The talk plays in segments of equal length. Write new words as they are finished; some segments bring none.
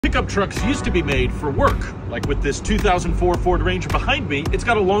pickup trucks used to be made for work. Like with this 2004 Ford Ranger behind me, it's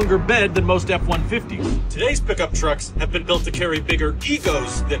got a longer bed than most F-150s. Today's pickup trucks have been built to carry bigger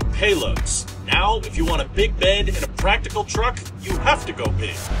egos than payloads. Now, if you want a big bed in a practical truck, you have to go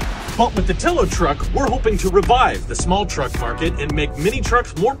big. But with the TELO truck, we're hoping to revive the small truck market and make mini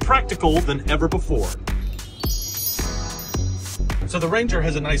trucks more practical than ever before. So the Ranger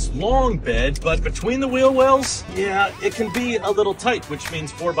has a nice long bed, but between the wheel wells, yeah, it can be a little tight, which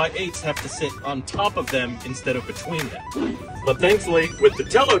means 4x8s have to sit on top of them instead of between them. But thankfully, with the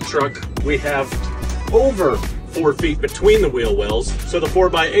TELO truck, we have over 4 feet between the wheel wells, so the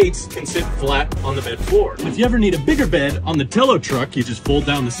 4x8s can sit flat on the bed floor. If you ever need a bigger bed on the TELO truck, you just fold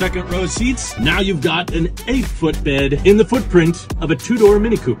down the second row seats. Now you've got an 8-foot bed in the footprint of a 2-door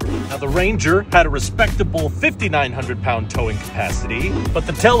Mini Cooper. Now the Ranger had a respectable 5,900-pound towing capacity, but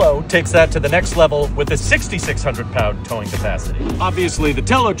the TELO takes that to the next level with a 6,600-pound towing capacity. Obviously, the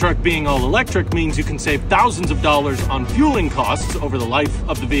TELO truck being all electric means you can save thousands of dollars on fueling costs over the life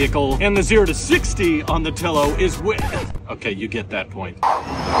of the vehicle, and the 0 to 60 on the TELO is okay, you get that point.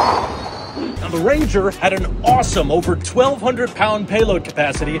 Now the Ranger had an awesome over 1,200-pound payload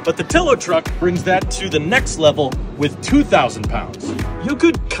capacity, but the TELO truck brings that to the next level with 2,000 pounds. You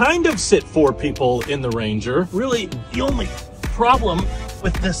could kind of sit 4 people in the Ranger. Really, the only problem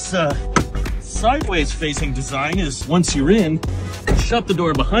with this sideways facing design is once you're in, shut the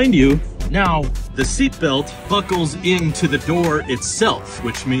door behind you. Now, the seatbelt buckles into the door itself,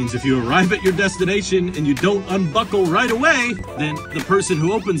 which means if you arrive at your destination and you don't unbuckle right away, then the person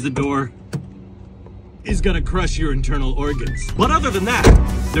who opens the door is gonna crush your internal organs. But other than that,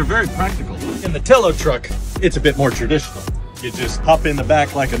 they're very practical. In the TELO truck, it's a bit more traditional. You just hop in the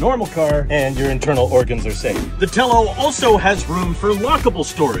back like a normal car and your internal organs are safe. The TELO also has room for lockable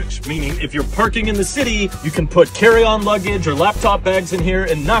storage, meaning if you're parking in the city, you can put carry-on luggage or laptop bags in here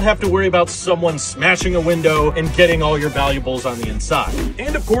and not have to worry about someone smashing a window and getting all your valuables on the inside.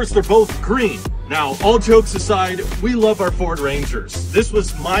 And of course, they're both green. Now, all jokes aside, we love our Ford Rangers. This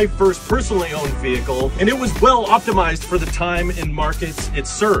was my first personally owned vehicle, and it was well optimized for the time and markets it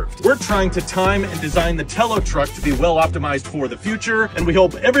served. We're trying to time and design the TELO truck to be well optimized for the future, and we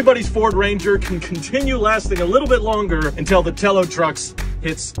hope everybody's Ford Ranger can continue lasting a little bit longer until the TELO trucks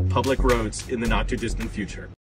hits public roads in the not too distant future.